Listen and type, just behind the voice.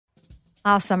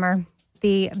Summer,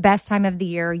 the best time of the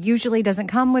year, usually doesn't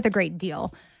come with a great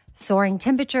deal. Soaring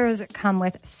temperatures come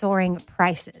with soaring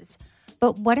prices.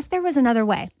 But what if there was another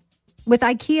way? With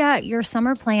IKEA, your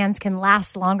summer plans can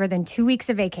last longer than 2 weeks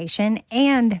of vacation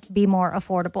and be more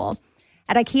affordable.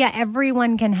 At IKEA,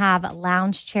 everyone can have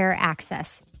lounge chair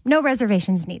access. No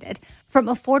reservations needed. From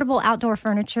affordable outdoor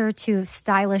furniture to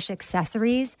stylish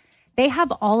accessories, they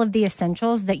have all of the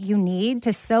essentials that you need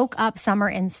to soak up summer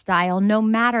in style, no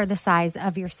matter the size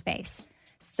of your space.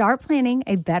 Start planning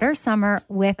a better summer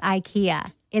with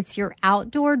IKEA. It's your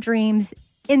outdoor dreams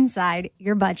inside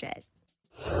your budget.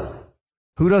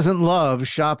 Who doesn't love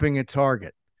shopping at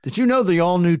Target? Did you know the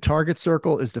all-new Target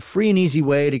Circle is the free and easy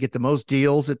way to get the most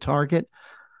deals at Target?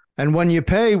 And when you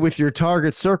pay with your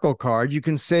Target Circle card, you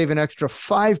can save an extra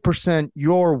 5%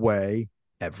 your way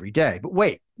every day. But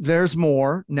wait, there's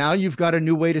more. Now you've got a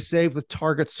new way to save with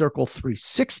Target Circle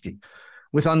 360.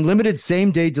 With unlimited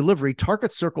same-day delivery,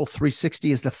 Target Circle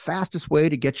 360 is the fastest way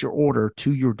to get your order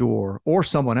to your door or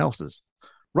someone else's.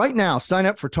 Right now, sign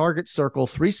up for Target Circle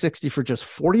 360 for just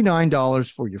 $49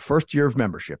 for your first year of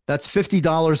membership. That's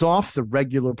 $50 off the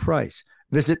regular price.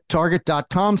 Visit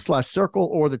target.com/circle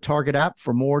or the Target app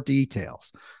for more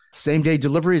details. Same-day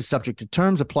delivery is subject to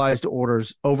terms, applies to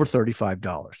orders over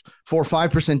 $35. For a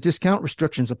 5% discount,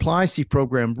 restrictions apply. See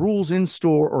program rules in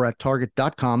store or at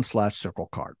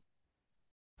target.com/circlecard.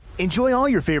 Enjoy all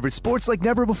your favorite sports like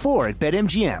never before at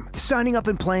BetMGM. Signing up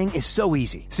and playing is so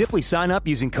easy. Simply sign up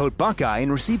using code Buckeye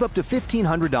and receive up to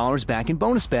 $1,500 back in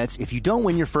bonus bets if you don't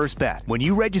win your first bet. When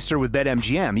you register with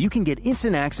BetMGM, you can get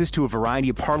instant access to a variety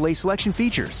of parlay selection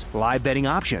features, live betting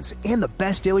options, and the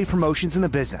best daily promotions in the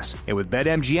business. And with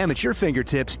BetMGM at your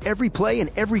fingertips, every play and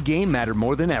every game matter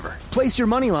more than ever. Place your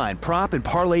moneyline, prop, and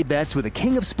parlay bets with the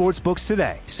king of sportsbooks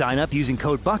today. Sign up using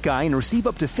code Buckeye and receive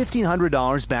up to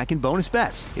 $1,500 back in bonus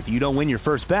bets if you don't win your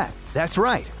first bet. That's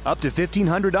right, up to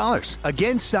 $1,500.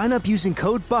 Again, sign up using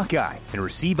code Buckeye and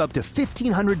receive up to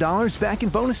 $1,500 back in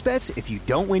bonus bets if you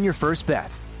don't win your first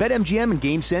bet. BetMGM and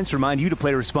GameSense remind you to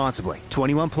play responsibly.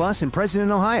 21 plus and present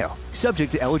in Ohio.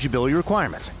 Subject to eligibility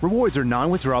requirements. Rewards are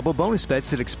non-withdrawable bonus bets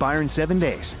that expire in 7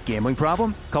 days. Gambling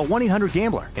problem? Call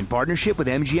 1-800-GAMBLER in partnership with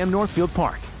MGM Northfield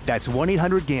Park. That's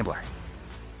 1-800-GAMBLER.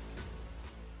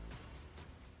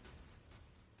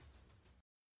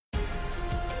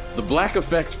 The Black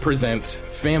Effect presents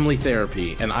Family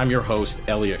Therapy, and I'm your host,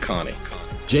 Elliot Connie.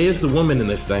 Jay is the woman in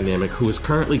this dynamic who is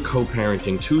currently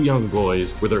co-parenting 2 young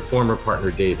boys with her former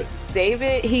partner, David.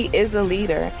 David, he is a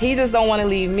leader. He just don't want to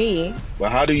leave me.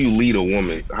 But how do you lead a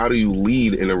woman? How do you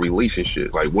lead in a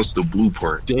relationship? Like, what's the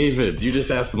blueprint? David, you just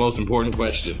asked the most important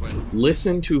question.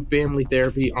 Listen to Family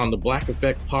Therapy on the Black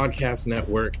Effect Podcast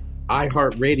Network,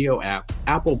 iHeartRadio app,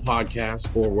 Apple Podcasts,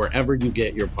 or wherever you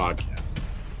get your podcasts.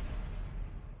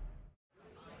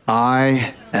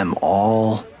 I am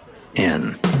all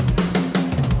in.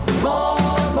 More.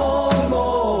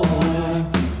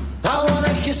 I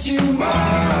wanna kiss you more. I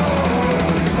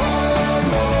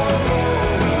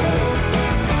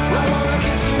wanna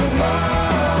kiss you more.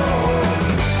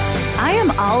 I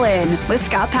am all in with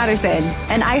Scott Patterson,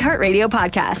 an iHeartRadio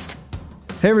podcast.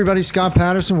 Hey everybody, Scott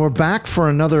Patterson. We're back for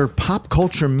another pop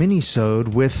culture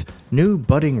mini-sode with new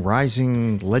budding,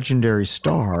 rising, legendary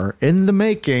star in the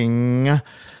making,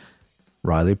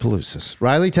 Riley Pelusis.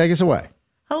 Riley, take us away.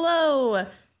 Hello,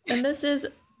 and this is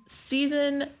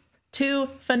season 2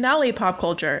 finale pop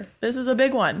culture. This is a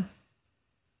big one.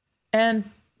 And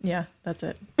yeah, that's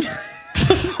it.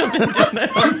 I've been doing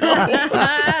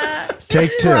it.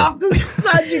 Take 2. We're off to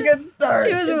such a good start.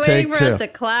 She was waiting for us to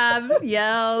clap,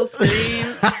 yell,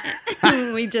 scream.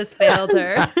 We just failed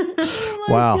her. Oh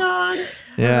my Wow. God.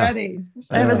 Yeah. We're ready.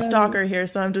 I have a stalker here,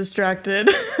 so I'm distracted.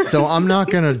 So I'm not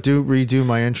going to redo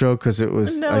my intro because it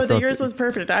was... No, yours was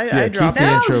perfect. I keep dropped the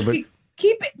it. intro, but...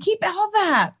 Keep all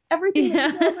that. Everything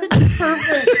is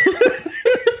perfect.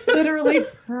 Literally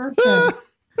perfect.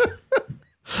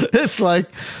 It's like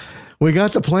we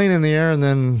got the plane in the air and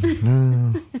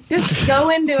then... Just go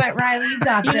into it, Riley. You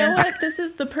got You this. know what? This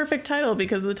is the perfect title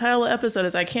because the title of the episode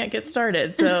is I Can't Get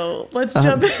Started. So let's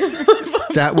jump in.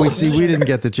 We didn't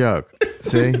get the joke.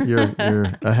 See, you're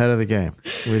ahead of the game.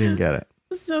 We didn't get it.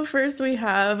 So first we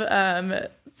have,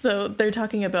 so they're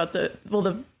talking about the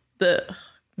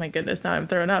my goodness, now I'm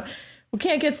throwing up. We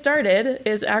Can't Get Started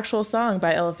is actual song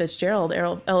by Ella Fitzgerald.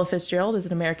 Ella Fitzgerald is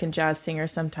an American jazz singer,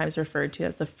 sometimes referred to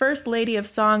as the first lady of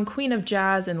song, queen of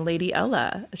jazz, and Lady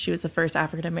Ella. She was the first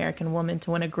African-American woman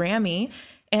to win a Grammy.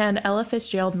 And Ella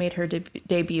Fitzgerald made her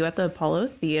debut at the Apollo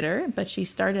Theater, but she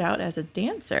started out as a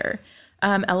dancer.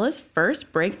 Ella's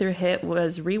first breakthrough hit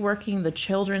was reworking the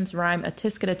children's rhyme A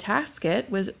Tisket a Tasket,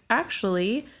 was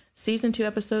actually season 2,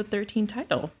 episode 13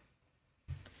 title.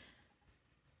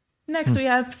 Next, we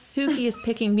have Suki is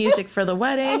picking music for the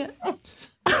wedding.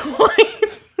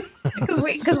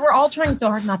 Because we're all trying so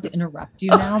hard not to interrupt you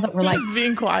now that we're like just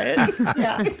being quiet.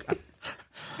 Yeah.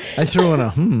 I threw in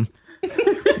a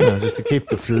just to keep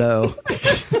the flow.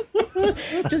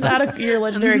 Just add your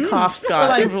legendary cough,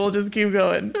 Scott, and we'll just keep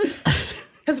going.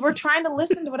 Because we're trying to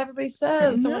listen to what everybody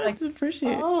says. So we're like,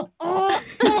 appreciate.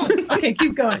 Okay,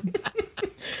 keep going.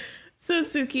 So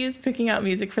Suki is picking out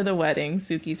music for the wedding.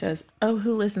 Suki says, "Oh,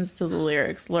 who listens to the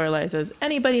lyrics?" Lorelai says,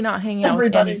 "Anybody not hanging out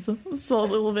with Annie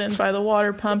Sullivan by the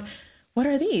water pump." "What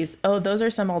are these?" "Oh, those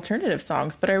are some alternative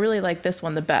songs, but I really like this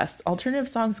one the best." "Alternative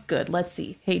songs, good. Let's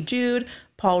see. Hey Jude."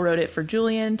 Paul wrote it for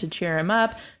Julian to cheer him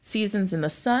up. "Seasons in the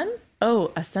Sun."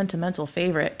 "Oh, a sentimental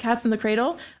favorite." "Cats in the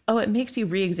Cradle." "Oh, it makes you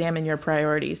re-examine your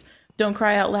priorities." "Don't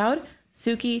Cry Out Loud."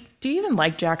 "Suki, do you even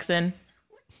like Jackson?"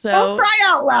 So, Don't Cry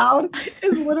Out Loud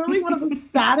is literally one of the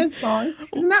saddest songs.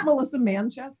 Isn't that Melissa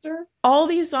Manchester? All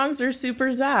these songs are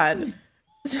super sad.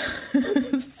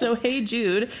 So Hey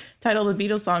Jude, titled the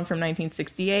Beatles song from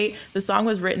 1968. The song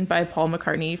was written by Paul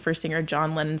McCartney for singer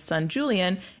John Lennon's son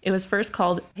Julian. It was first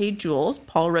called Hey Jules.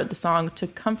 Paul wrote the song to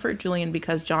comfort Julian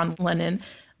because John Lennon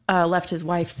left his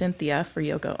wife Cynthia for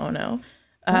Yoko Ono.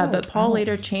 But Paul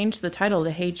later changed the title to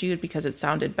Hey Jude because it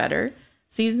sounded better.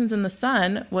 Seasons in the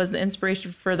Sun was the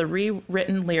inspiration for the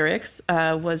rewritten lyrics,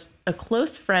 was a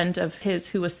close friend of his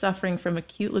who was suffering from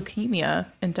acute leukemia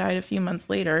and died a few months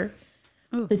later.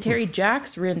 Ooh. The Terry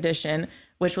Jacks rendition,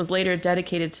 which was later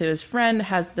dedicated to his friend,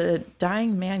 has the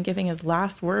dying man giving his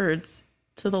last words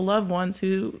to the loved ones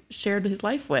who shared his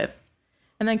life with.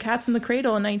 And then Cats in the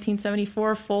Cradle in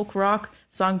 1974, folk rock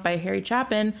song by Harry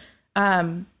Chapin.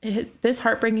 This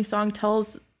heartbreaking song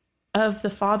tells of the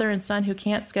father and son who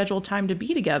can't schedule time to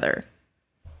be together.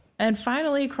 And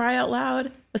finally, Cry Out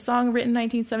Loud, a song written in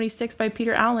 1976 by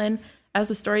Peter Allen. As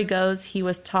the story goes, he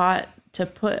was taught to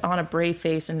put on a brave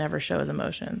face and never show his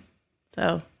emotions.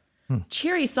 So,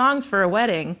 cheery songs for a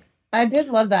wedding. I did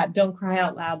love that. Don't Cry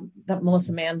Out Loud, that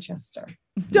Melissa Manchester.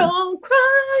 Don't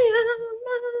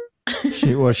cry out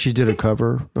loud. She did a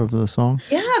cover of the song?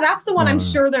 Yeah, that's the one I'm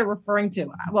sure they're referring to.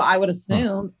 Well, I would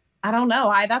assume. I don't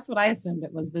know. That's what I assumed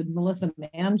it was, the Melissa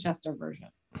Manchester version.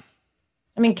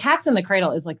 I mean, Cats in the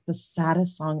Cradle is like the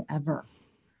saddest song ever.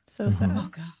 So sad. Oh,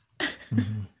 God.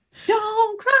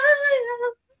 Don't cry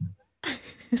out.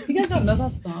 You guys don't know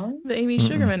that song? The Amy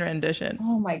Sugarman rendition.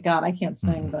 Oh, my God. I can't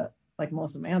sing, but like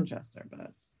Melissa Manchester,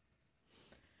 but.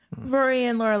 Rory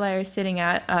and Lorelai are sitting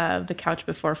at the couch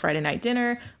before Friday night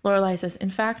dinner. Lorelai says, "In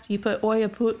fact, you put oi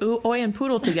and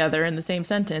poodle together in the same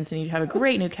sentence and you'd have a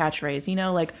great new catchphrase,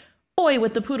 like oi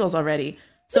with the poodles already.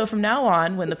 So from now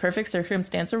on, when the perfect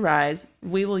circumstance arise,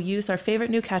 we will use our favorite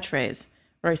new catchphrase."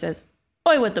 Rory says,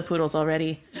 "Oi with the poodles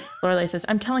already." Lorelai says,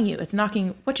 "I'm telling you, it's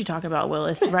knocking what you talk about,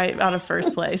 Willis, right out of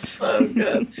first place." So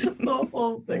good. The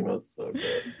whole thing was so good.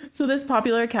 So this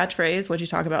popular catchphrase, "what you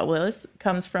talk about, Willis,"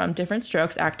 comes from Different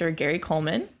Strokes actor Gary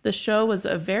Coleman. The show was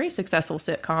a very successful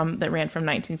sitcom that ran from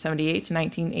 1978 to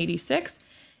 1986.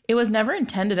 It was never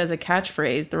intended as a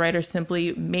catchphrase. The writer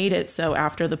simply made it so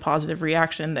after the positive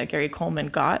reaction that Gary Coleman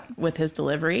got with his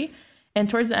delivery. And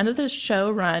towards the end of the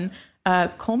show run,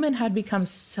 Coleman had become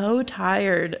so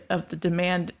tired of the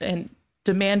demand and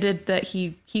demanded that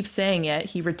he keep saying it.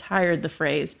 He retired the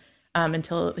phrase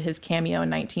until his cameo in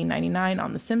 1999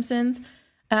 on The Simpsons.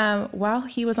 While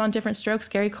he was on Different Strokes,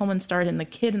 Gary Coleman starred in The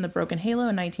Kid in the Broken Halo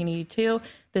in 1982.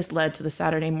 This led to the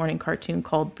Saturday morning cartoon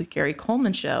called The Gary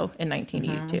Coleman Show in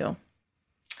 1982.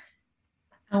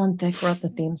 Alan Thicke wrote the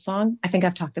theme song. I think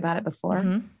I've talked about it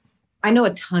before. I know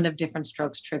a ton of Different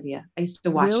Strokes trivia. I used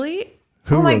to watch. Really?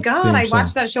 Oh my God, I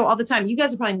watched that show all the time. You guys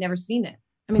have probably never seen it.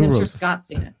 I mean, I'm sure Scott's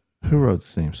seen it. Who wrote the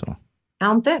theme song?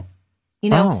 Alan Thicke.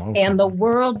 And the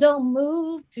world don't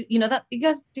move to, that. Do you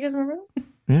guys remember?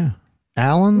 Yeah.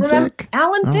 Alan Thicke?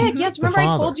 Alan Thicke. Yes. Remember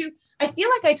I told you, I feel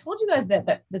like I told you guys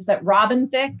that Robin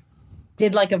Thicke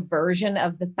did like a version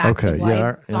of the Facts of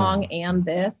Life song and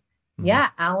this. Yeah.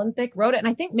 Alan Thicke wrote it. And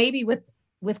I think maybe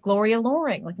with Gloria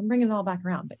Loring, like I'm bringing it all back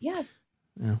around, but yes.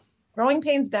 Yeah. Growing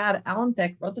Pains' dad, Alan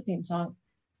Thicke, wrote the theme song.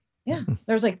 Yeah.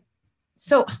 There's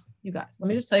so you guys, let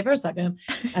me just tell you for a second.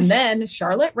 And then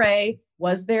Charlotte Rae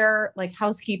was their like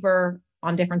housekeeper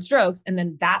on Different Strokes. And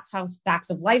then that's how Facts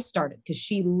of Life started, because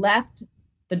she left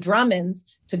the Drummonds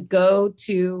to go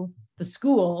to the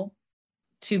school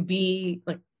to be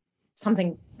like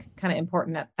something kind of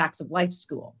important at Facts of Life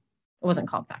School. It wasn't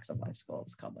called Facts of Life School. It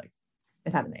was called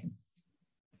it had a name.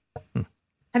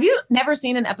 Have you never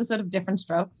seen an episode of Different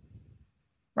Strokes,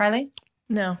 Riley?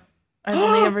 No, I've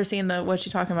only ever seen the "What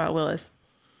You Talking About, Willis"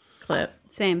 clip.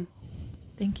 Same.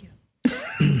 Thank you.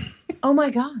 Oh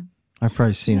my God. I've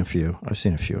probably seen a few. I've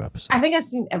seen a few episodes. I think I've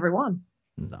seen every one.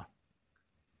 No.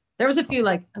 There was a few,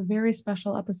 like a very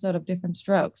special episode of Different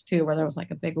Strokes too, where there was like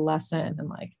a big lesson and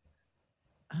like,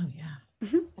 oh yeah. I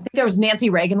think there was Nancy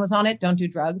Reagan was on it. Don't do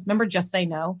drugs. Remember Just Say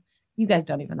No? You guys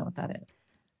don't even know what that is.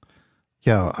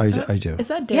 Yeah, I do. Is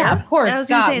that Dare? Yeah, of course. I was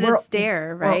going to Scott, say that's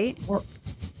Dare, right?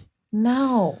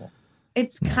 No,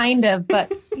 it's kind of,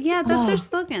 but yeah, that's their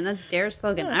slogan. That's Dare's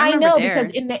slogan. I know Dare. because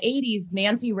in the 80s,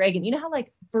 Nancy Reagan, you know how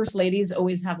like first ladies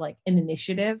always have like an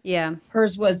initiative? Yeah.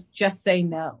 Hers was Just Say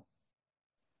No.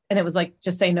 And it was like,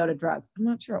 just say no to drugs. I'm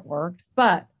not sure it worked,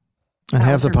 but. And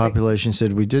half the population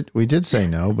said we did say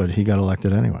no, but he got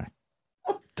elected anyway.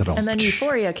 And then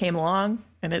Euphoria came along,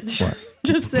 and it's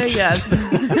just say yes.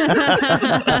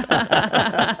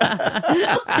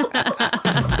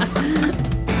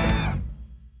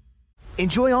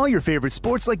 Enjoy all your favorite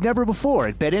sports like never before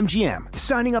at BetMGM.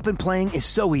 Signing up and playing is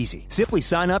so easy. Simply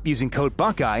sign up using code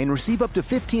Buckeye and receive up to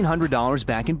 $1,500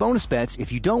 back in bonus bets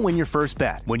if you don't win your first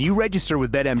bet. When you register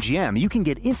with BetMGM, you can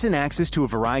get instant access to a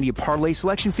variety of parlay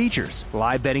selection features,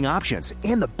 live betting options,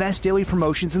 and the best daily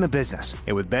promotions in the business.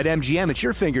 And with BetMGM at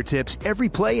your fingertips, every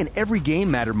play and every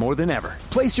game matter more than ever.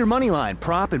 Place your moneyline,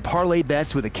 prop, and parlay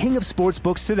bets with the king of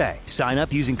sportsbooks today. Sign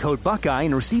up using code Buckeye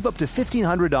and receive up to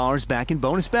 $1,500 back in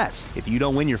bonus bets if you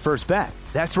don't win your first bet.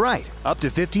 That's right, up to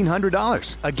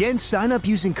 $1,500. Again, sign up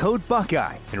using code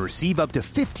Buckeye and receive up to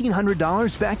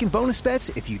 $1,500 back in bonus bets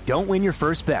if you don't win your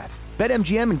first bet.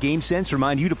 BetMGM and GameSense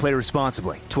remind you to play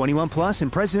responsibly. 21 plus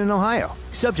and present in Ohio.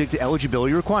 Subject to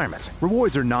eligibility requirements.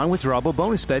 Rewards are non-withdrawable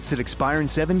bonus bets that expire in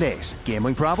 7 days.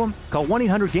 Gambling problem? Call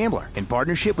 1-800-GAMBLER in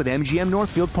partnership with MGM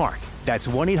Northfield Park. That's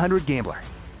 1-800-GAMBLER.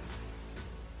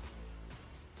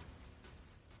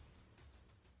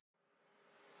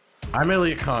 I'm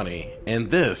Elliot Connie, and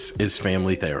this is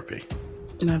Family Therapy.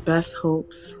 My best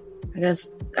hopes, I guess,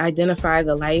 identify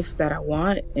the life that I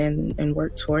want and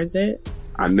work towards it.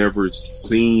 I never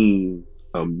seen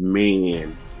a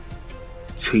man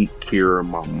take care of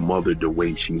my mother the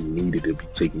way she needed to be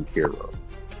taken care of.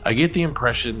 I get the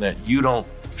impression that you don't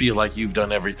feel like you've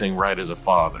done everything right as a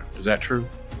father. Is that true?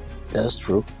 That's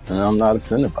true, and I'm not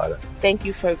offended by that. Thank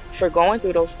you for going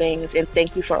through those things, and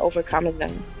thank you for overcoming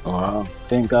them. Wow.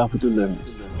 Thank God for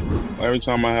deliverance. Every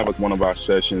time I have one of our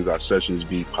sessions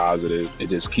be positive. It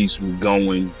just keeps me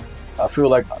going. I feel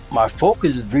like my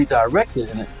focus is redirected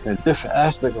in a different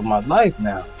aspect of my life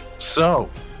now. So,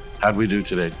 how'd we do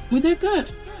today? We did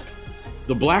good.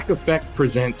 The Black Effect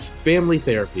presents Family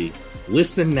Therapy.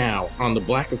 Listen now on the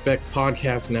Black Effect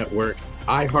Podcast Network,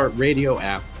 iHeartRadio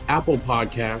app, Apple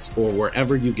Podcasts, or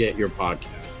wherever you get your podcasts.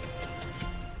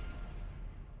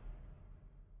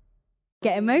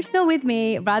 Get emotional with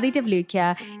me, Radhi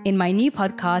Devlukia, in my new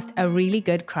podcast, A Really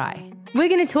Good Cry. We're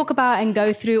going to talk about and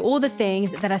go through all the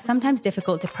things that are sometimes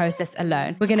difficult to process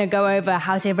alone. We're going to go over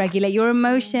how to regulate your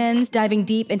emotions, diving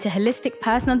deep into holistic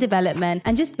personal development,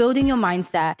 and just building your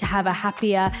mindset to have a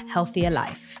happier, healthier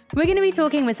life. We're going to be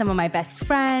talking with some of my best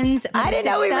friends. I didn't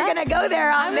know we were going to go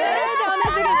there on this.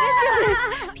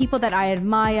 People that I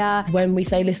admire. When we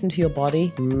say listen to your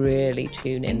body, really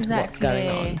tune into what's going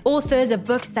on. Authors of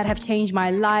books that have changed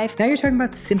my life. Now you're talking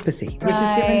about sympathy, which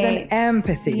is different than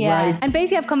empathy, right? And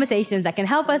basically have conversations that can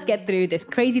help us get through this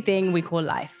crazy thing we call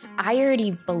life. I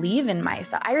already believe in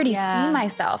myself. I already see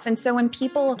myself. And so when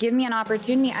people give me an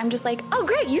opportunity, I'm just like, oh,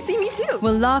 great, you see me too.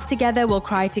 We'll laugh together, we'll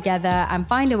cry together, and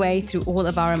find a way through all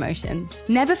of our emotions.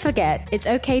 Never forget, it's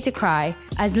okay to cry,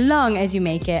 as long as you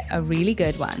make it a really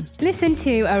good one. Listen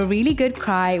to A Really Good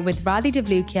Cry with Radhi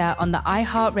Devlukia on the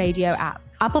iHeartRadio app,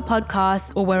 Apple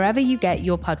Podcasts, or wherever you get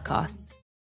your podcasts.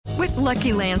 With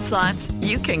Lucky Land Slots,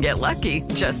 you can get lucky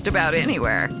just about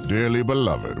anywhere. Dearly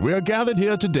beloved, we are gathered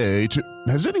here today to...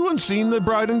 Has anyone seen the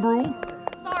bride and groom?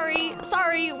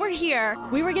 Sorry, we're here.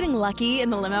 We were getting lucky in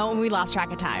the limo and we lost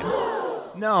track of time.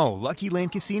 No, Lucky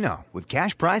Land Casino, with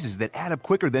cash prizes that add up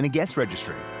quicker than a guest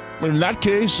registry. In that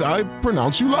case, I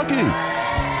pronounce you lucky.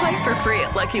 Play for free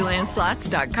at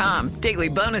LuckyLandSlots.com. Daily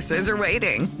bonuses are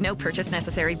waiting. No purchase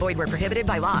necessary. Void where prohibited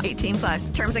by law. 18 plus.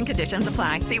 Terms and conditions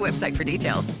apply. See website for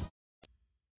details.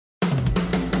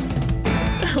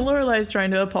 Lorelai's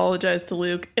trying to apologize to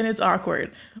Luke, and it's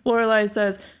awkward. Lorelai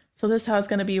says, so this is how it's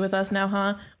going to be with us now,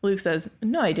 huh? Luke says,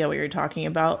 no idea what you're talking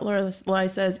about. Lorelai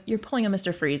says, you're pulling a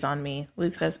Mr. Freeze on me.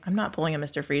 Luke says, I'm not pulling a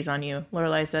Mr. Freeze on you.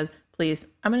 Lorelai says, please,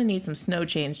 I'm going to need some snow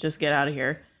change. Just get out of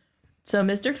here. So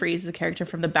Mr. Freeze is a character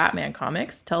from the Batman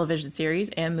comics, television series,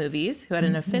 and movies who had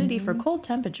an affinity for cold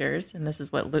temperatures. And this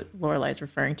is what Lorelai is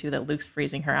referring to, that Luke's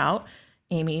freezing her out.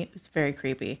 Amy, it's very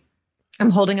creepy. I'm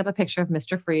holding up a picture of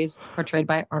Mr. Freeze portrayed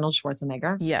by Arnold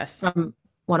Schwarzenegger. Yes. From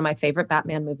one of my favorite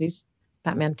Batman movies,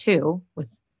 Batman 2 with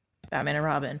Batman and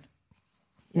Robin.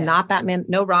 Not Batman,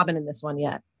 no Robin in this one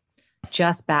yet.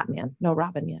 Just Batman, no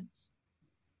Robin yet.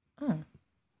 Oh.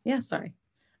 Yeah, sorry.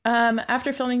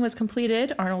 After filming was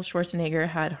completed, Arnold Schwarzenegger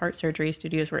had heart surgery.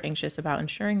 Studios were anxious about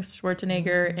ensuring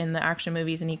Schwarzenegger in the action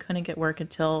movies, and he couldn't get work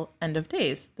until End of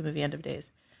Days, the movie End of Days.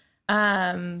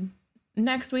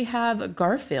 Next, we have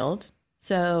Garfield.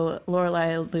 So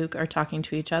Lorelai and Luke are talking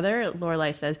to each other.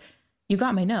 Lorelai says, "You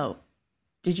got my note.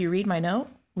 Did you read my note?"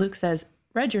 Luke says,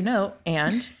 "Read your note,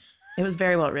 and it was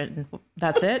very well written.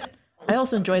 That's it. I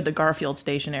also enjoyed the Garfield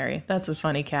stationery. That's a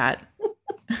funny cat."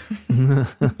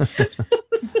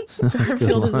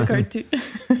 Garfield is a cartoon.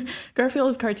 Garfield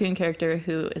is a cartoon character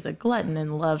who is a glutton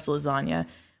and loves lasagna.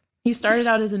 He started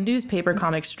out as a newspaper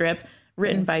comic strip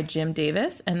written by Jim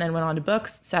Davis, and then went on to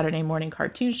books, Saturday morning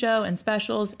cartoon show, and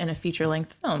specials, and a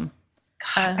feature-length film.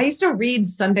 I used to read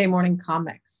Sunday morning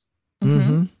comics.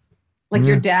 Mm-hmm. Like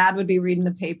your dad would be reading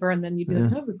the paper, and then you'd be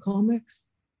like, "I have the comics."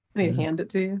 And he'd hand it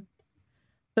to you.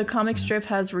 The comic strip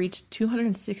has reached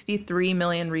 263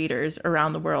 million readers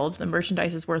around the world. The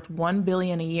merchandise is worth $1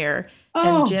 billion a year,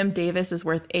 and Jim Davis is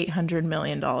worth $800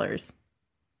 million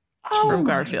from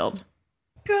Garfield.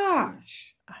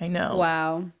 Gosh, I know.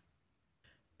 Wow.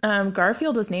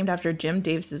 Garfield was named after Jim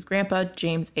Davis's grandpa,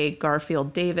 James A.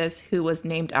 Garfield Davis, who was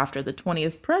named after the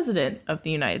 20th president of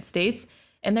the United States.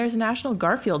 And there's a National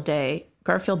Garfield Day,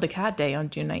 Garfield the Cat Day,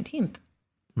 on June 19th.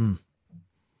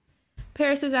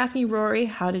 Paris is asking Rory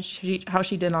how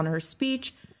she did on her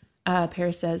speech.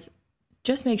 Paris says,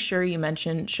 "Just make sure you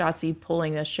mention Shotzi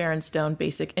pulling the Sharon Stone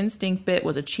Basic Instinct bit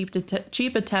was a cheap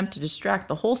attempt to distract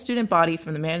the whole student body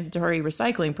from the mandatory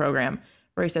recycling program."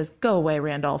 Rory says, "Go away,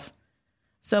 Randolph."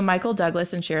 So Michael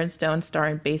Douglas and Sharon Stone star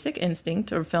in Basic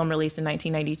Instinct, a film released in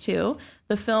 1992.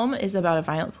 The film is about a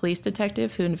violent police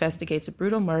detective who investigates a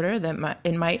brutal murder that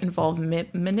might involve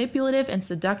manipulative and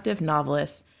seductive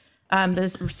novelists. The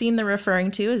scene they're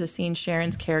referring to is a scene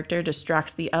Sharon's character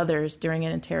distracts the others during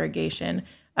an interrogation,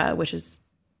 which is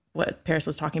what Paris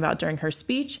was talking about during her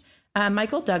speech.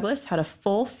 Michael Douglas had a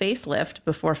full facelift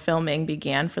before filming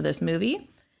began for this movie.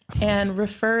 And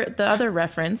the other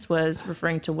reference was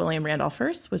referring to William Randolph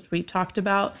Hearst, which we talked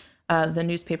about, the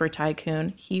newspaper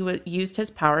tycoon. He used his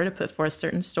power to put forth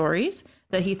certain stories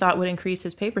that he thought would increase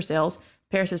his paper sales.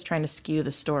 Paris is trying to skew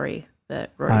the story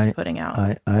that Rory's putting out.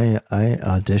 I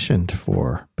auditioned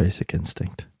for Basic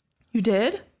Instinct. You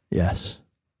did? Yes.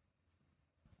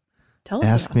 Tell us.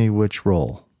 Ask me which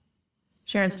role.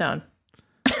 Sharon Stone.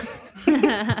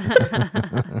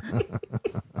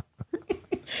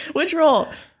 Which role?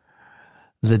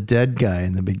 The dead guy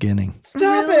in the beginning.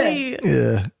 Stop it.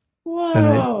 Yeah.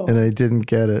 Whoa. And I didn't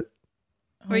get it.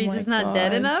 Were you just not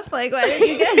dead enough? Like, why didn't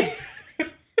you get it?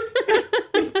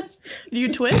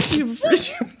 You twitched? You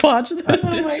botched the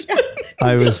audition?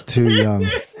 I was too young.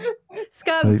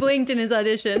 Scott blinked in his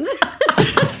auditions.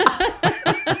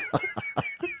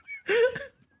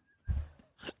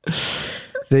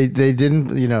 They didn't,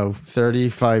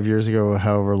 35 years ago,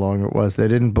 however long it was, they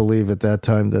didn't believe at that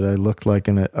time that I looked like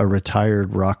a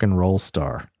retired rock and roll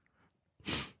star.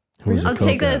 I'll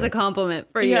take that as a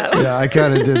compliment for you. Yeah, I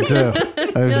kind of did too.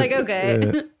 You're like,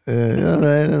 okay. All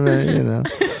right,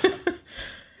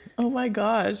 Oh my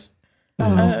gosh.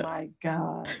 Oh my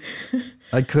God.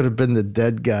 I could have been the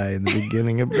dead guy in the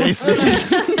beginning of Basic.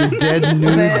 The dead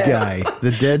nude guy.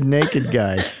 The dead naked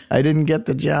guy. I didn't get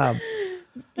the job.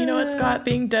 You know what, Scott?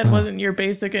 Being dead wasn't your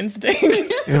basic instinct.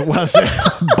 It wasn't.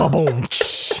 Ba-boom.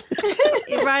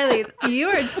 Riley, you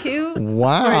are too.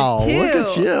 Wow. Look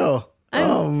at you.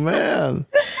 Oh, man.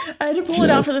 I had to pull it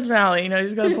out for the finale. You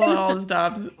just got to pull out all the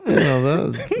stops.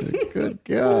 Good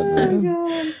God, man.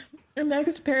 God. And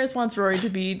next, Paris wants Rory to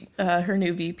be her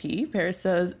new VP. Paris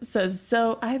says,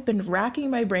 "So I've been racking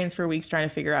my brains for weeks trying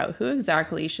to figure out who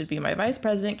exactly should be my vice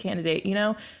president candidate.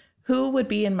 Who would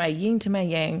be in my yin to my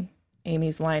yang."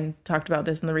 Amy's line talked about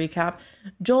this in the recap.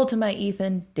 "Joel to my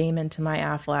Ethan, Damon to my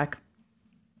Affleck."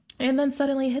 And then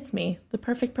suddenly hits me, the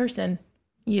perfect person,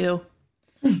 you.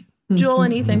 Joel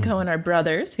and Ethan Coen are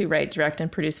brothers who write, direct,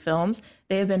 and produce films.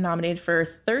 They have been nominated for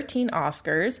 13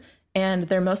 Oscars, and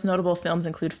their most notable films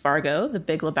include Fargo, The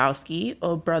Big Lebowski,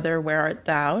 Oh Brother, Where Art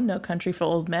Thou, No Country for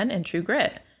Old Men, and True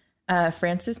Grit.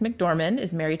 Frances McDormand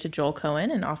is married to Joel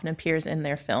Coen and often appears in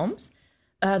their films.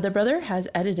 The brother has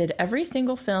edited every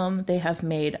single film they have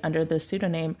made under the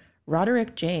pseudonym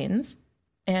Roderick Jaynes.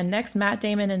 And next, Matt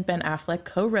Damon and Ben Affleck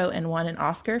co-wrote and won an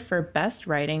Oscar for Best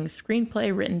Writing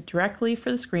Screenplay written directly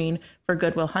for the screen for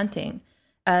Good Will Hunting.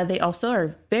 They also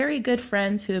are very good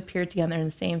friends who appeared together in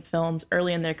the same films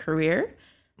early in their career.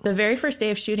 The very first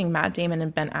day of shooting, Matt Damon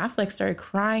and Ben Affleck started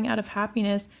crying out of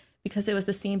happiness because it was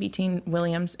the scene between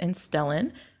Williams and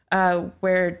Stellan,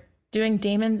 where doing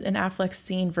Damon's and Affleck's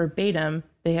scene verbatim,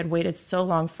 they had waited so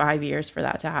long, 5 years, for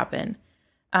that to happen.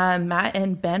 Matt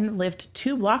and Ben lived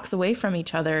 2 blocks away from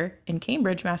each other in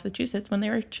Cambridge, Massachusetts, when they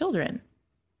were children,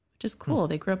 which is cool.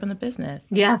 They grew up in the business.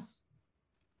 Yes.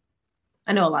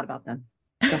 I know a lot about them.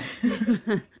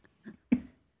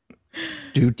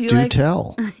 Do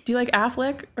tell. Do you like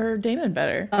Affleck or Damon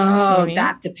better? Oh,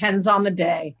 that depends on the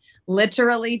day.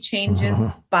 Literally changes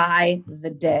by the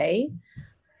day.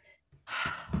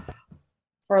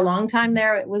 For a long time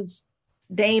there, it was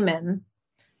Damon.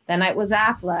 Then it was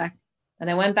Affleck. Then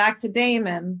I went back to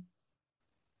Damon.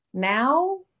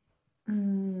 Now,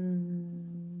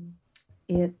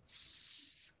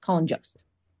 it's Colin Jost.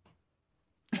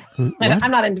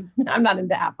 I'm not into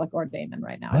Affleck or Damon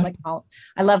right now.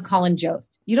 I love Colin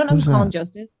Jost. You don't know who Colin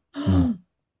Jost is? No.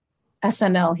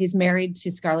 SNL. He's married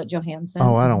to Scarlett Johansson.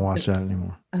 Oh, I don't watch that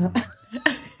anymore.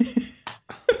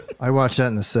 I watched that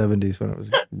in the 70s when it was.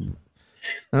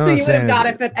 So you would have got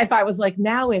it if I was like,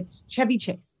 now it's Chevy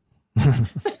Chase. I'm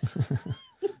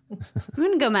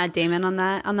gonna go Matt Damon on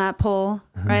that poll,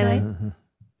 Riley.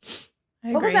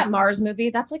 What was that Mars movie?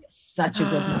 That's like such a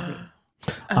good movie.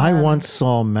 I once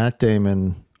saw Matt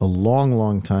Damon a long,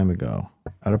 long time ago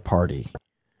at a party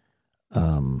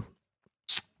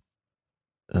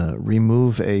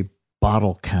remove a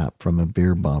bottle cap from a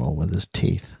beer bottle with his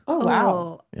teeth. Oh,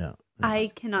 wow. Yeah.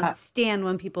 I cannot stand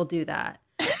when people do that.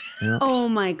 Yeah. Oh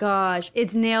my gosh.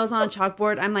 It's nails on a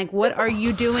chalkboard. I'm like, what are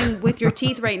you doing with your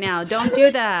teeth right now? Don't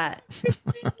do that.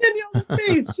 Danielle's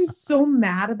face. She's so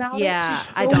mad about it. Yeah,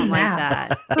 So I don't mad. like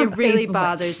that. Her It really face was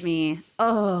bothers me.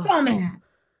 Oh, so mad.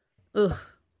 Ugh.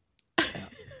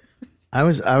 I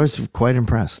was quite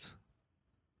impressed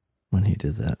when he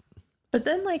did that. But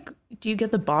then, do you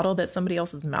get the bottle that somebody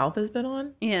else's mouth has been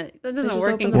on? Yeah, that They doesn't just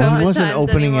work open in the Well, COVID he wasn't times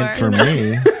opening anymore. it for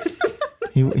me.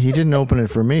 He didn't open it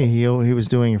for me. He was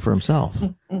doing it for himself.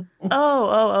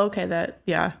 Oh, okay.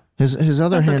 Yeah. His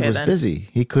other That's hand okay, was then. busy.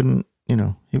 He couldn't,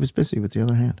 he was busy with the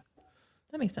other hand.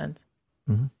 That makes sense.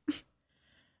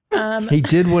 He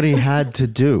did what he had to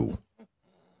do.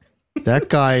 That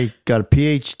guy got a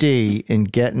PhD in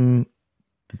getting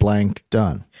blank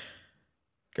done.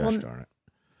 Gosh darn it.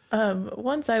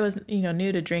 Once I was,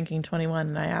 new to drinking 21,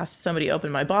 and I asked somebody to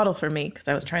open my bottle for me because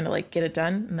I was trying to get it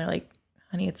done, and they're like,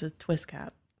 "Honey, it's a twist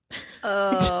cap."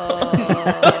 Oh.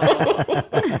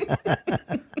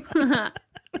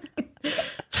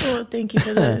 Well, thank you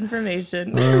for the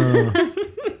information.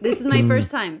 This is my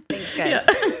first time. Thanks, guys. Yeah.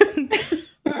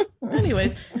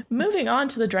 Anyways, moving on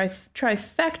to the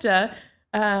trifecta.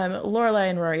 Lorelai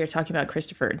and Rory are talking about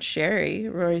Christopher and Sherry.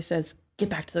 Rory says, "Get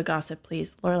back to the gossip,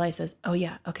 please." Lorelai says, "Oh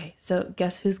yeah, okay. So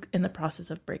guess who's in the process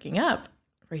of breaking up?"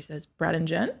 Rory says, "Brad and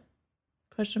Jen?" ?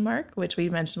 Which we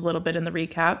mentioned a little bit in the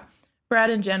recap. Brad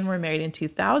and Jen were married in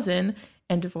 2000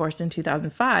 and divorced in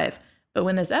 2005. But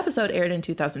when this episode aired in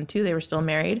 2002, they were still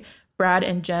married. Brad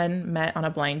and Jen met on a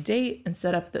blind date and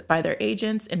set up by their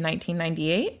agents in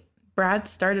 1998. Brad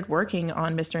started working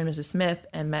on Mr. and Mrs. Smith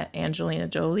and met Angelina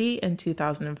Jolie in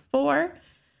 2004.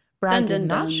 Brad did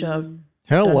not show up.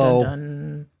 Hello. Dun,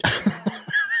 dun, dun.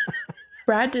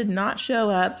 Brad did not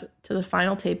show up to the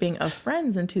final taping of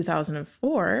Friends in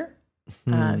 2004.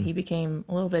 He became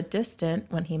a little bit distant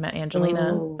when he met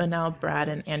Angelina, but now Brad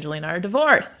and Angelina are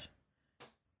divorced.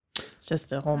 It's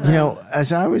just a whole mess.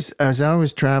 As I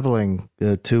was traveling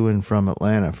to and from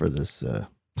Atlanta for this,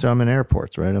 so I'm in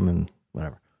airports, right? I'm in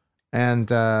whatever,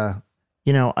 and I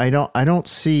don't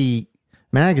see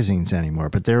magazines anymore,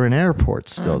 but they're in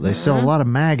airports still. They sell a lot of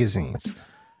magazines,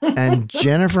 and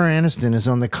Jennifer Aniston is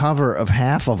on the cover of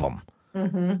half of them.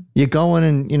 Mm-hmm. You go in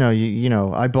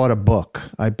and I bought a book.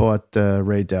 I bought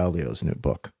Ray Dalio's new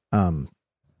book.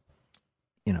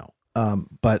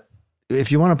 But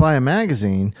if you want to buy a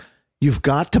magazine, you've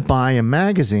got to buy a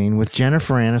magazine with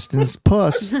Jennifer Aniston's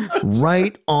puss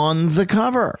right on the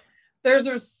cover.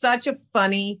 There's such a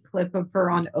funny clip of her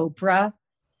on Oprah.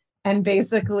 And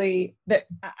basically,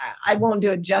 I won't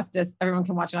do it justice. Everyone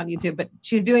can watch it on YouTube. But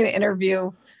she's doing an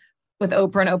interview with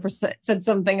Oprah, and Oprah said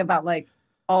something about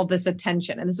all this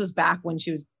attention. And this was back when she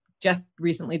was just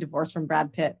recently divorced from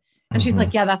Brad Pitt. And she's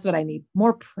like, "Yeah, that's what I need.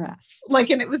 More press."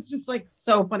 And it was just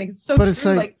so funny. So but it's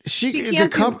true. She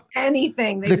can't do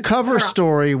anything. The cover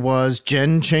story was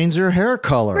Jen changed her hair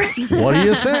color. What do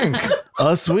you think?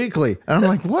 Us Weekly. And I'm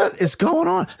like, what is going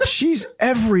on? She's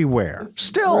everywhere. It's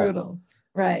still. brutal.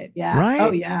 Right. Yeah. Right?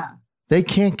 Oh, yeah. They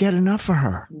can't get enough of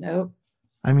her. Nope.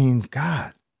 I mean,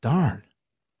 God darn.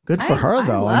 Good for her,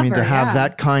 though. I mean, love to her, have yeah.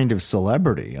 that kind of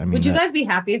celebrity. I mean, Would you guys be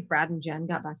happy if Brad and Jen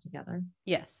got back together?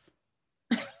 Yes.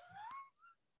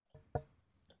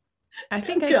 I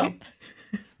think I could.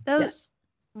 Yes.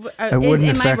 it wouldn't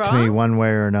affect me one way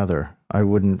or another. I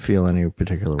wouldn't feel any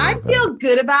particular way. I about feel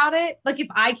good about it. Like if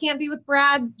I can't be with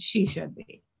Brad, she should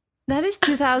be. That is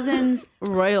 2000s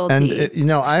royalty.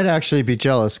 And I'd actually be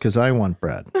jealous because I want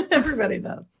Brad. Everybody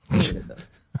does.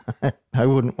 I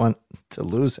wouldn't want to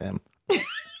lose him.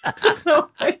 So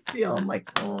I feel I'm like,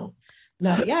 oh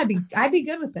no, yeah, I'd be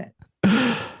good with it.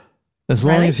 As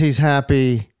long as he's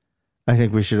happy, I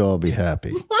think we should all be happy.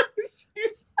 As long as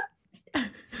he's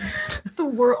the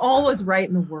world, all is right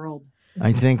in the world.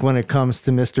 I think when it comes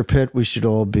to Mr. Pitt, we should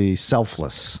all be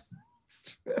selfless.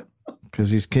 It's true. Because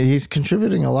he's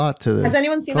contributing a lot to the Has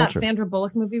anyone seen culture. that Sandra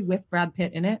Bullock movie with Brad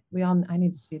Pitt in it? I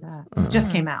need to see that. It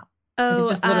just came out. Oh, it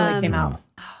just literally came out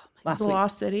last week.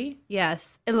 Lost City.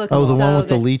 Yes, it looks. Oh, the so one with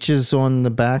good. the leeches on the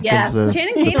back Yes, of the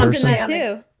Channing the Tatum's in person? that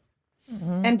too.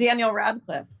 And Daniel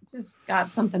Radcliffe. It's just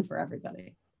got something for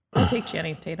everybody. I'll take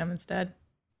Channing Tatum instead.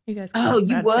 You guys. Oh,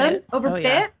 you Brad would Pitt. over Oh, Pitt?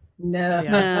 yeah. No.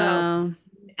 No.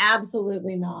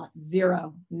 Absolutely not.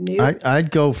 Zero. Nope.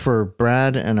 I'd go for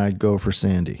Brad and I'd go for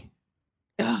Sandy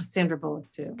Oh, Sandra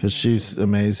Bullock too. because she's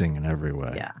amazing in every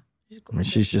way. Yeah. I mean,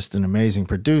 she's just an amazing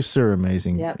producer,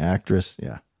 amazing Yep. actress.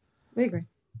 Yeah, We agree.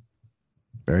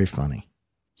 very funny.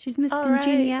 She's Miss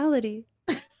Congeniality.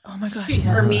 Oh my gosh.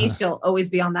 For me, she'll always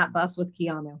be on that bus with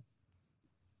Keanu.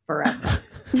 Forever.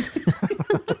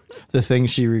 The thing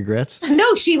she regrets.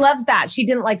 No, she loves that. She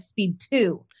didn't like Speed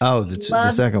 2. Oh, She the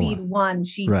loves second Speed one.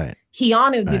 1. Right.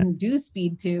 Keanu Right. didn't do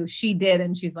Speed 2. She did,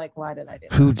 and she's like, why did I do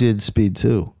that? Who did Speed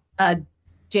 2?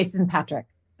 Jason Patrick.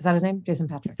 Is that his name? Jason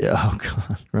Patrick. Yeah. Oh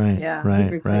God. Right. Yeah. He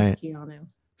Right. replaced Right. Keanu.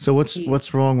 So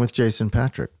what's wrong with Jason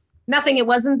Patrick? Nothing. It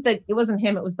wasn't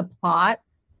him. It was the plot.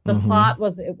 The Mhm. plot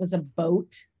was it was a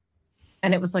boat,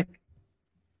 and it was like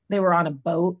they were on a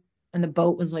boat, and the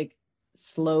boat was like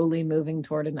slowly moving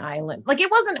toward an island. Like it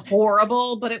wasn't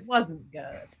horrible, but it wasn't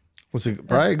good Was it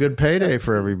probably a good payday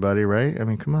for everybody, right? I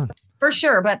mean, come on. for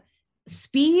sure. But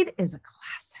Speed is a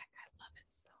classic. I love it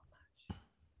so much.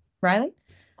 Riley,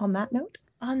 on that note.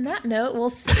 On that note, we'll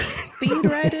speed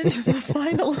right into the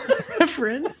final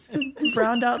reference to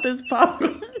round out this pop.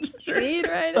 Speed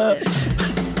right in.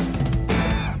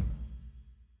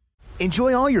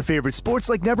 Enjoy all your favorite sports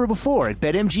like never before at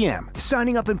BetMGM.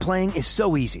 Signing up and playing is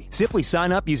so easy. Simply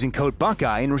sign up using code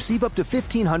Buckeye and receive up to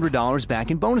 $1,500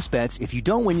 back in bonus bets if you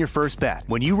don't win your first bet.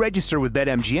 When you register with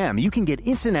BetMGM, you can get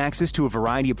instant access to a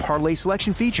variety of parlay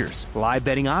selection features, live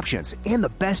betting options, and the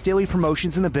best daily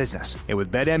promotions in the business. And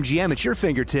with BetMGM at your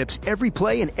fingertips, every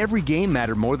play and every game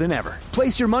matter more than ever.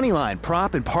 Place your moneyline,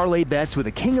 prop, and parlay bets with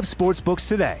the king of sportsbooks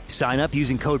today. Sign up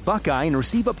using code Buckeye and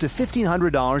receive up to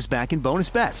 $1,500 back in bonus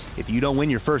bets if you don't win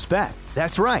your first bet.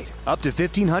 That's right, up to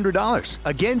 $1,500.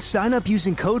 Again, sign up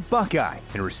using code Buckeye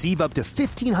and receive up to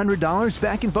 $1,500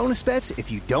 back in bonus bets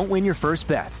if you don't win your first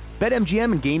bet.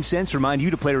 BetMGM and GameSense remind you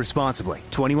to play responsibly.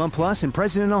 21 plus and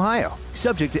present in Ohio.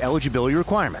 Subject to eligibility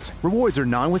requirements. Rewards are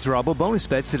non-withdrawable bonus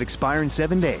bets that expire in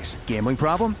 7 days. Gambling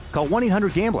problem? Call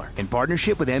 1-800-GAMBLER in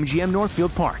partnership with MGM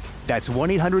Northfield Park. That's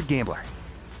 1-800-GAMBLER.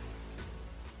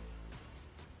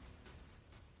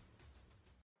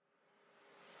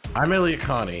 I'm Elliot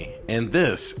Connie, and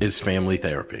this is Family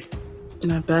Therapy.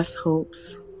 My best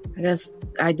hopes, I guess,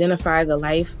 identify the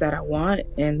life that I want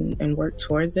and work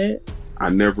towards it. I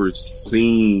never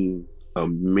seen a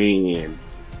man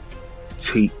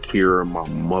take care of my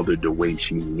mother the way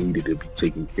she needed to be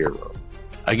taken care of.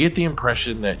 I get the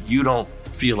impression that you don't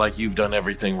feel like you've done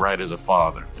everything right as a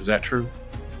father. Is that true?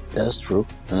 That's true,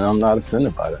 and I'm not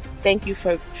offended by that. Thank you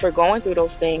for going through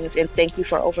those things, and thank you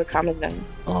for overcoming them.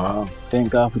 Thank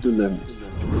God for deliverance.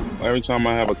 Every time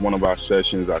I have one of our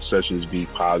sessions be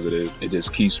positive. It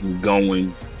just keeps me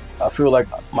going. I feel like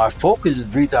my focus is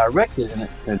redirected in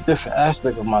a different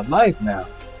aspect of my life now.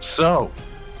 So,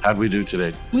 how'd we do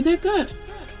today? We did good.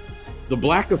 The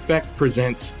Black Effect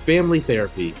presents Family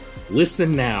Therapy.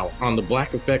 Listen now on the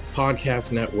Black Effect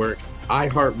Podcast Network,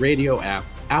 iHeartRadio app,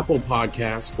 Apple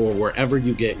Podcasts, or wherever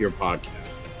you get your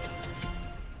podcasts.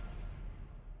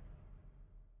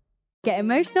 Get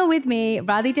emotional with me,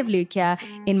 Radhi Devlukia,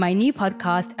 in my new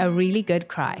podcast, A Really Good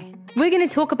Cry. We're going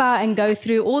to talk about and go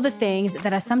through all the things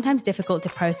that are sometimes difficult to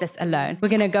process alone. We're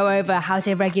going to go over how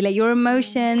to regulate your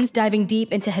emotions, diving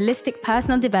deep into holistic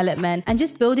personal development, and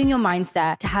just building your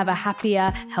mindset to have a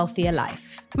happier, healthier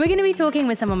life. We're going to be talking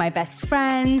with some of my best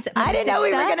friends. I didn't know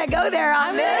we were going to go there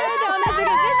on this.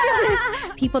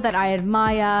 People that I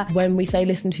admire. When we say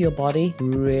listen to your body,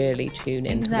 really tune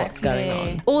into what's going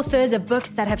on. Authors of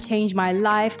books that have changed my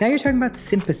life. Now you're talking about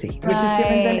sympathy, which is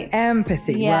different than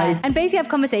empathy, right? And basically have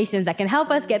conversations that can help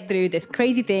us get through this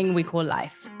crazy thing we call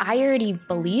life. I already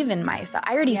believe in myself.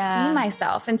 I already see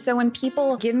myself. And so when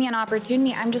people give me an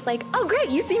opportunity, I'm just like, oh, great,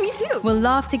 you see me too. We'll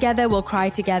laugh together, we'll cry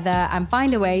together, and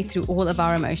find a way through all of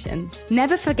our emotions.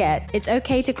 Never forget, it's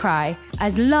okay to cry,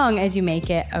 as long as you make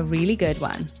it a really good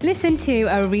one. Listen to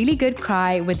A Really Good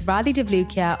Cry with Radhi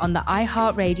Devlukia on the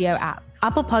iHeartRadio app,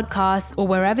 Apple Podcasts, or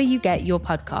wherever you get your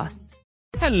podcasts.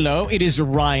 Hello, it is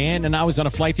Ryan, and I was on a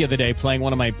flight the other day playing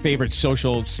one of my favorite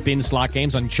social spin slot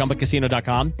games on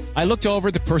ChumbaCasino.com. I looked over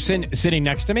at the person sitting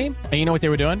next to me, and you know what they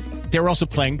were doing? They were also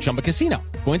playing Chumba Casino.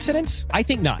 Coincidence? I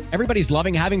think not. Everybody's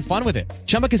loving having fun with it.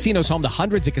 Chumba Casino is home to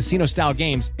hundreds of casino-style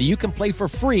games that you can play for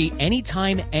free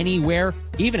anytime, anywhere,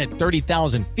 even at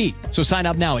 30,000 feet. So sign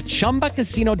up now at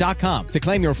ChumbaCasino.com to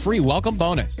claim your free welcome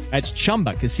bonus. That's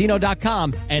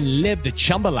ChumbaCasino.com and live the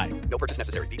Chumba life. No purchase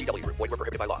necessary. VGW. Void were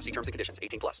prohibited by law. See terms and conditions.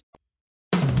 18+.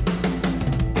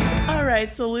 All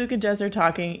right, so Luke and Jess are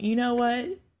talking. You know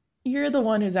what? You're the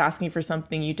one who's asking for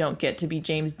something you don't get to be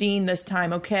James Dean this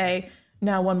time, okay?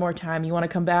 Now one more time. You want to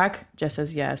come back? Jess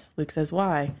says yes. Luke says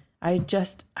why? I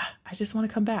just want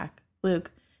to come back. Luke,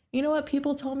 you know what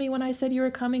people told me when I said you were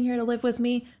coming here to live with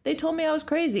me? They told me I was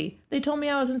crazy. They told me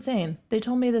I was insane. They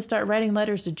told me to start writing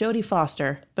letters to Jodie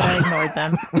Foster, but I ignored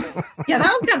them. Yeah,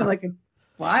 that was kind of like a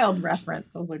wild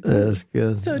reference. I was like, that's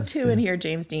good. So that's two good. in here,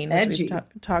 James Dean, which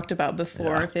we've talked about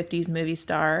before, 50s movie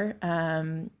star.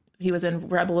 He was in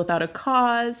Rebel Without a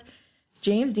Cause.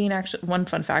 James Dean, actually, one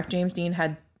fun fact, James Dean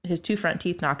had his two front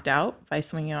teeth knocked out by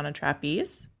swinging on a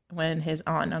trapeze when his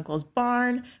aunt and uncle's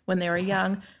barn when they were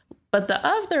young. But the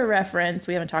other reference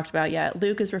we haven't talked about yet,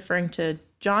 Luke is referring to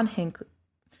John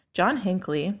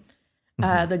Hinckley,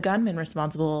 the gunman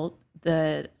responsible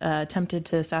the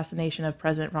attempted assassination of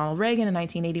President Ronald Reagan in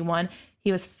 1981.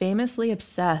 He was famously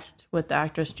obsessed with the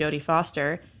actress Jodie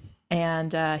Foster,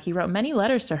 and he wrote many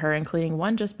letters to her, including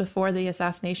one just before the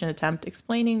assassination attempt,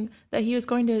 explaining that he was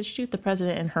going to shoot the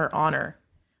president in her honor.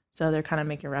 So they're kind of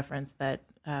making reference that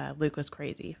Luke was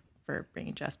crazy for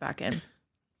bringing Jess back in.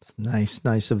 It's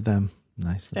nice of them.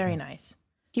 Very nice.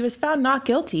 He was found not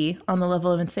guilty on the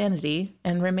level of insanity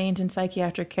and remained in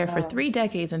psychiatric care for 3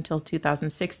 decades until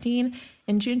 2016.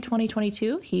 In June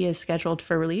 2022, he is scheduled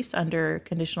for release under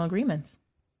conditional agreements.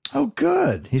 Oh,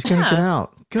 good. He's going to get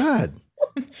out. Good.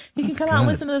 He can come out and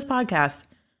listen to this podcast.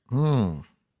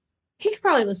 He could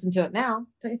probably listen to it now,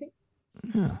 don't you think?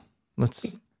 Yeah.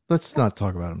 Let's not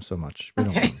talk about him so much. We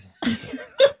don't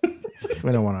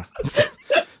want to.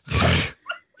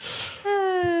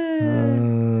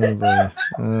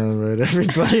 All right,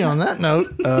 everybody. On that note,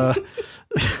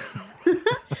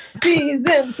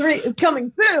 season 3 is coming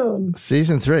soon.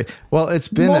 Season 3. Well, it's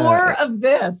been more of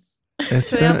this.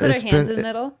 Should we all put our hands in the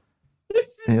middle?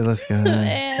 Yeah, let's go.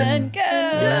 And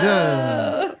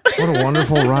go. What a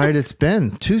wonderful ride it's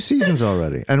been. 2 seasons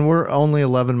already, and we're only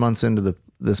 11 months into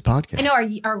this podcast. I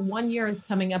know our 1 year is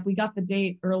coming up. We got the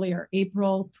date earlier,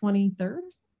 April 23rd.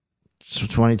 So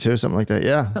 22, something like that.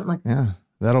 Yeah. Something like that. Yeah.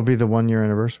 That'll be the 1 year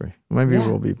anniversary. Maybe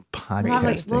we'll be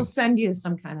podcasting. We'll send you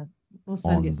some kind of,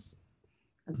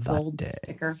 a gold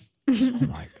sticker. Oh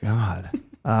my God.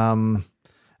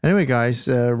 Anyway, guys,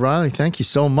 Riley, thank you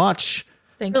so much.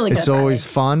 Thank you. It's always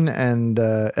fun and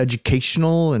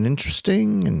educational and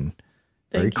interesting and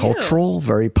very cultural,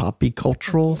 very poppy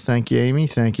cultural. Thank you, Amy.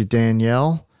 Thank you,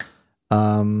 Danielle. That's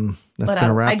going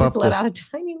to wrap up. I just let out a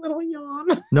tiny little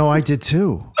yawn. No, I did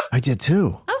too.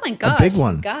 Oh my gosh. A big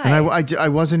one. Guy. And I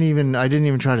didn't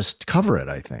even try to cover it,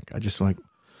 I think. I just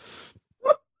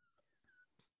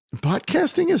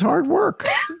podcasting is hard work.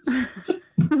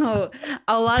 Oh,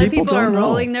 a lot of people are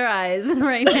rolling their eyes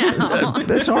right now.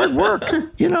 That's hard work.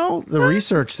 The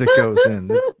research that goes in,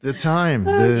 the time.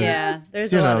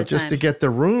 There's a lot of time. Just to get the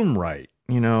room right.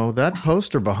 That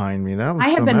poster behind me, that was I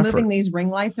have been effort. moving these ring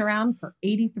lights around for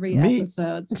 83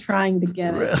 episodes trying to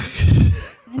get it.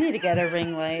 I need to get a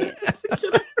ring light.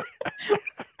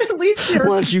 least Why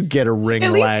don't you get a ring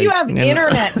At light? least you have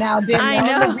internet now, Danielle. I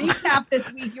know. The recap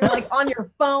this week, you're like on your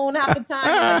phone half the time.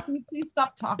 You're like, can you please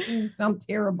stop talking? You sound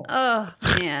terrible. Oh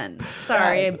man,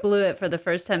 sorry, I blew it for the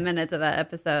first 10 minutes of that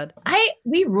episode.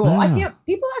 We rule. I can't.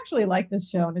 People actually like this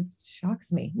show, and it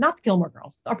shocks me. Not the Gilmore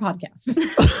Girls, our podcast.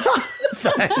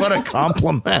 What a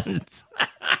compliment.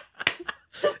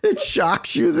 It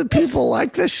shocks you that people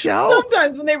like this show?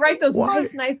 Sometimes when they write those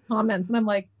nice comments, and I'm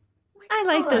like, I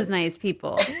like those nice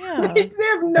people. Yeah. They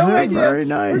have no They're idea. very We're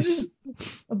nice. just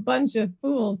a bunch of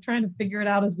fools trying to figure it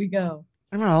out as we go.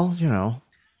 Well,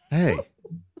 hey,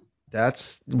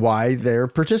 that's why they're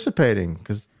participating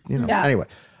because, Yeah. anyway.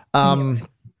 Riley.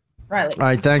 All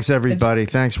right. Thanks, everybody.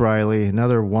 Thanks, Riley.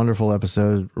 Another wonderful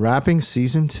episode. Wrapping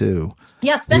season 2.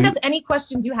 Yes, send us any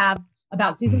questions you have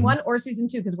about season 1 or season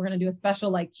 2, because we're going to do a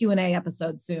special Q&A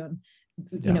episode soon,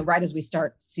 right as we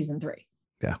start season 3.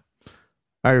 Yeah.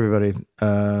 All right, everybody.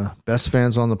 Best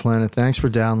fans on the planet. Thanks for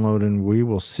downloading. We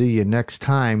will see you next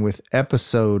time with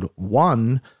episode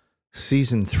 1,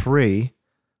 season 3.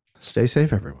 Stay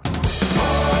safe, everyone.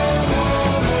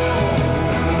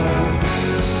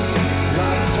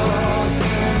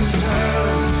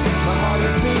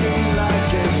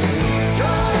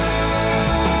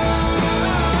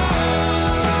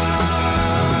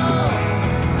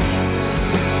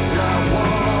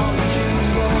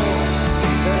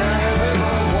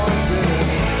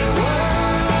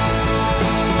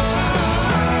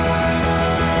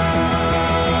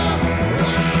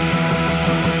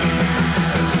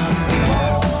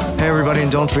 And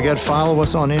don't forget, follow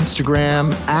us on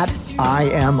Instagram at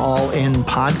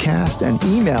IamAllInPodcast and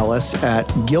email us at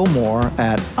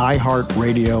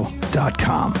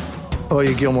Gilmore@iHeartRadio.com. Oh,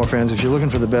 you Gilmore fans, if you're looking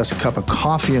for the best cup of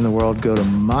coffee in the world, go to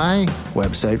my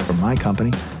website for my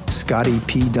company,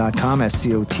 ScottyP.com,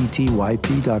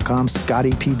 SCOTTYP.com,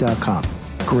 ScottyP.com.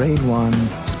 Grade 1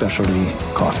 specialty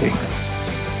coffee.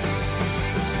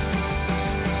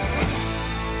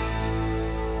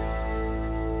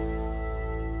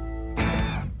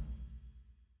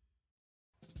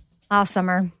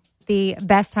 Summer, the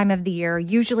best time of the year,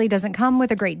 usually doesn't come with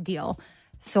a great deal.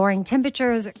 Soaring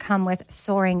temperatures come with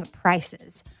soaring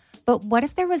prices. But what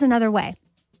if there was another way?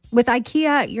 With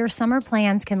IKEA, your summer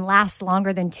plans can last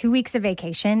longer than 2 weeks of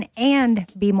vacation and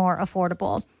be more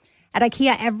affordable. At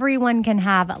IKEA, everyone can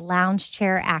have lounge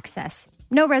chair access.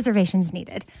 No reservations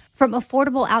needed. From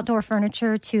affordable outdoor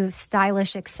furniture to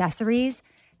stylish accessories,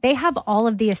 they have all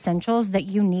of the essentials that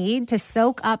you need to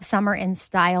soak up summer in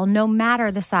style, no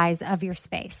matter the size of your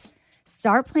space.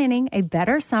 Start planning a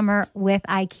better summer with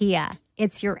IKEA.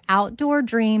 It's your outdoor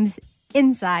dreams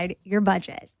inside your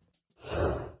budget.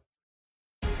 The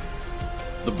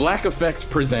Black Effect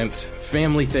presents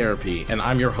Family Therapy, and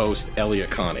I'm your host, Elliot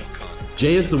Connie.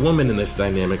 Jay is the woman in this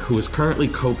dynamic who is currently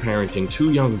co-parenting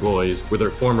 2 young boys with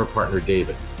her former partner,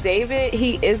 David. David,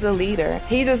 he is a leader.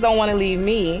 He just don't want to leave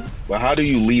me. But how do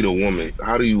you lead a woman?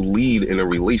 How do you lead in a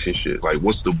relationship?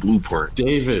 What's the blueprint?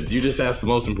 David, you just asked the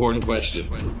most important question.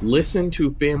 Listen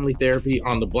to Family Therapy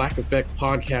on the Black Effect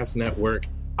Podcast Network,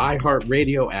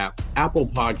 iHeartRadio app, Apple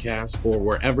Podcasts, or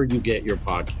wherever you get your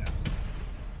podcasts.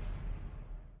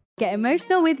 Get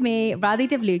emotional with me, Radhi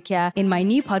Devlukia, in my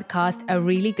new podcast, A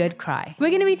Really Good Cry. We're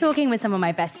going to be talking with some of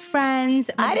my best friends.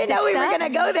 I didn't know we were going to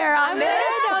go there on this.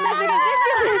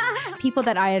 People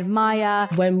that I admire.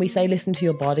 When we say listen to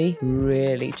your body,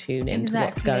 really tune into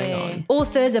what's going on.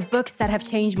 Authors of books that have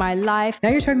changed my life. Now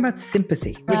you're talking about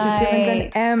sympathy, which is different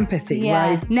than empathy,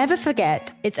 right? Never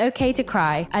forget, it's okay to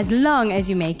cry as long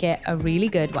as you make it a really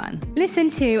good one.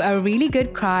 Listen to A Really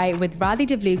Good Cry with Radhi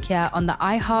Devlukia on the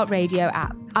iHeartRadio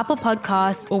app, Apple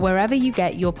Podcasts, or wherever you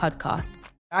get your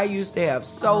podcasts. I used to have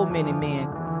so many men.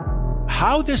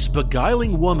 How this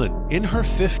beguiling woman in her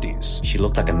 50s, she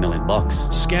looked like $1 million,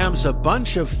 scams a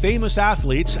bunch of famous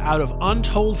athletes out of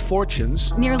untold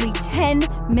fortunes. Nearly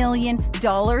 $10 million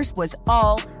was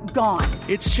all gone.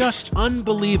 It's just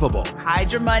unbelievable.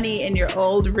 Hide your money in your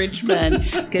old rich man,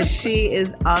 because she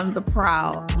is on the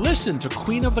prowl. Listen to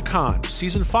Queen of the Con,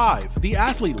 Season 5, The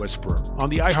Athlete Whisperer, on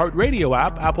the iHeartRadio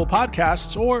app, Apple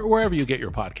Podcasts, or wherever you get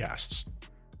your podcasts.